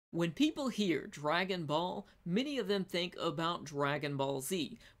When people hear Dragon Ball, many of them think about Dragon Ball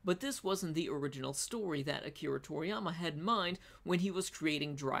Z, but this wasn't the original story that Akira Toriyama had in mind when he was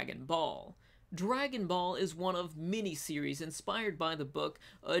creating Dragon Ball. Dragon Ball is one of many series inspired by the book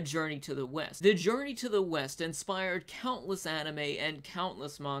A Journey to the West. The Journey to the West inspired countless anime and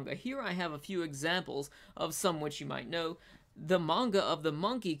countless manga. Here I have a few examples of some which you might know. The manga of the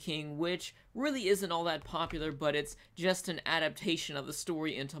Monkey King, which really isn't all that popular, but it's just an adaptation of the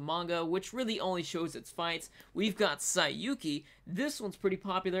story into manga, which really only shows its fights. We've got Saiyuki, this one's pretty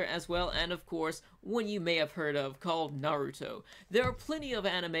popular as well, and of course, one you may have heard of called Naruto. There are plenty of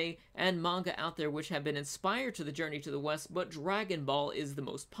anime and manga out there which have been inspired to the Journey to the West, but Dragon Ball is the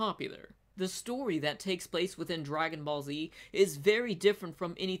most popular. The story that takes place within Dragon Ball Z is very different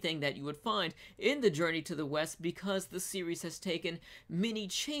from anything that you would find in the Journey to the West because the series has taken many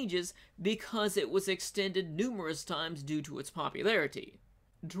changes because it was extended numerous times due to its popularity.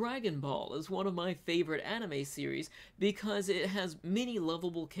 Dragon Ball is one of my favorite anime series because it has many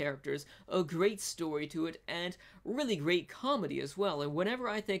lovable characters, a great story to it, and really great comedy as well. And whenever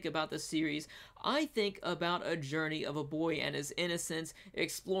I think about the series, I think about a journey of a boy and his innocence,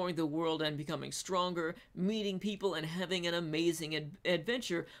 exploring the world and becoming stronger, meeting people and having an amazing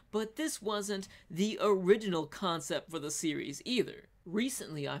adventure, but this wasn't the original concept for the series either.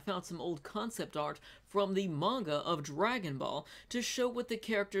 Recently, I found some old concept art from the manga of Dragon Ball to show what the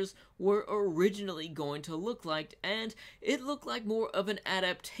characters were originally going to look like, and it looked like more of an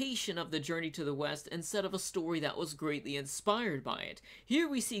adaptation of the Journey to the West instead of a story that was greatly inspired by it. Here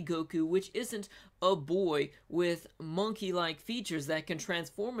we see Goku, which isn't a boy with monkey-like features that can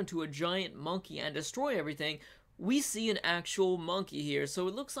transform into a giant monkey and destroy everything. We see an actual monkey here, so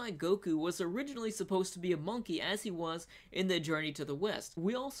it looks like Goku was originally supposed to be a monkey as he was in the Journey to the West.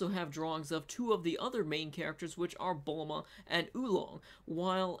 We also have drawings of two of the other main characters, which are Bulma and Oolong,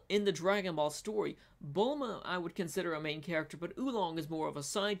 while in the Dragon Ball story, Bulma I would consider a main character, but Oolong is more of a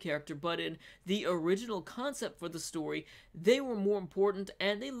side character, but in the original concept for the story, they were more important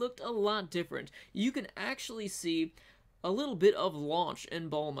and they looked a lot different. You can actually see a little bit of Launch in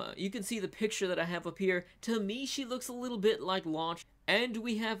Bulma. You can see the picture that I have up here. To me, she looks a little bit like Launch. And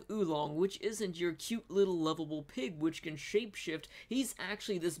we have Oolong, which isn't your cute little lovable pig which can shapeshift. He's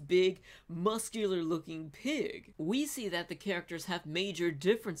actually this big, muscular-looking pig. We see that the characters have major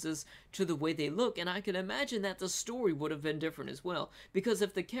differences to the way they look, and I can imagine that the story would have been different as well, because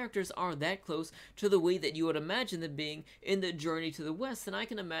if the characters are that close to the way that you would imagine them being in the Journey to the West, then I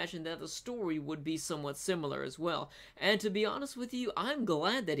can imagine that the story would be somewhat similar as well. And to be honest with you, I'm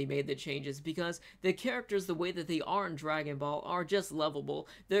glad that he made the changes, because the characters, the way that they are in Dragon Ball, are just lovable,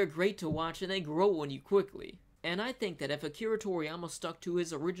 they're great to watch, and they grow on you quickly. And I think that if Akira Toriyama stuck to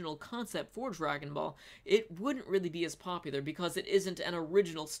his original concept for Dragon Ball, it wouldn't really be as popular because it isn't an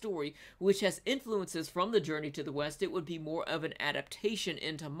original story which has influences from the Journey to the West. It would be more of an adaptation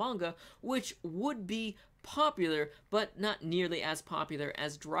into manga, which would be popular, but not nearly as popular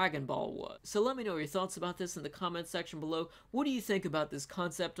as Dragon Ball was. So let me know your thoughts about this in the comments section below. What do you think about this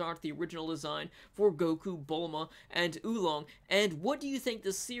concept art, the original design for Goku, Bulma, and Oolong? And what do you think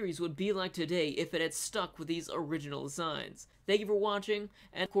this series would be like today if it had stuck with these original designs? Thank you for watching,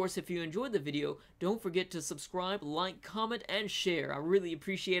 and of course, if you enjoyed the video, don't forget to subscribe, like, comment, and share. I really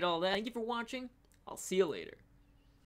appreciate all that. Thank you for watching. I'll see you later.